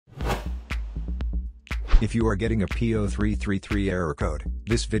If you are getting a P0333 error code,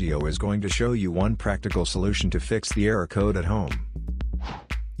 this video is going to show you one practical solution to fix the error code at home.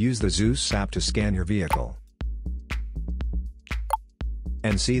 Use the Zeus app to scan your vehicle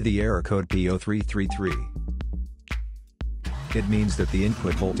and see the error code P0333. It means that the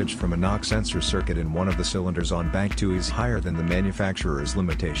input voltage from a knock sensor circuit in one of the cylinders on bank 2 is higher than the manufacturer's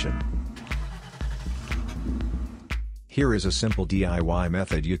limitation. Here is a simple DIY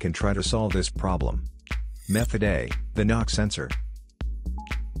method you can try to solve this problem. Method A, the knock sensor.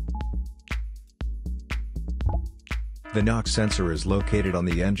 The knock sensor is located on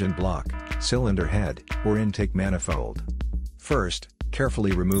the engine block, cylinder head, or intake manifold. First,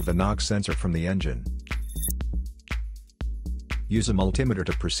 carefully remove the knock sensor from the engine. Use a multimeter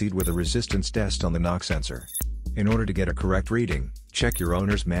to proceed with a resistance test on the knock sensor. In order to get a correct reading, check your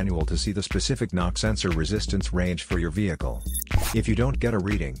owner's manual to see the specific knock sensor resistance range for your vehicle. If you don't get a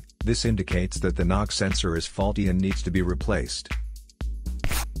reading, this indicates that the knock sensor is faulty and needs to be replaced.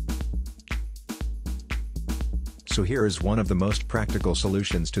 So here is one of the most practical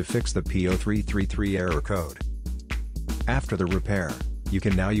solutions to fix the P0333 error code. After the repair, you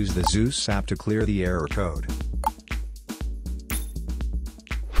can now use the Zeus app to clear the error code.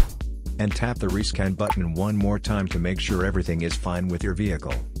 And tap the rescan button one more time to make sure everything is fine with your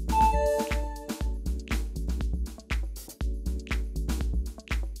vehicle.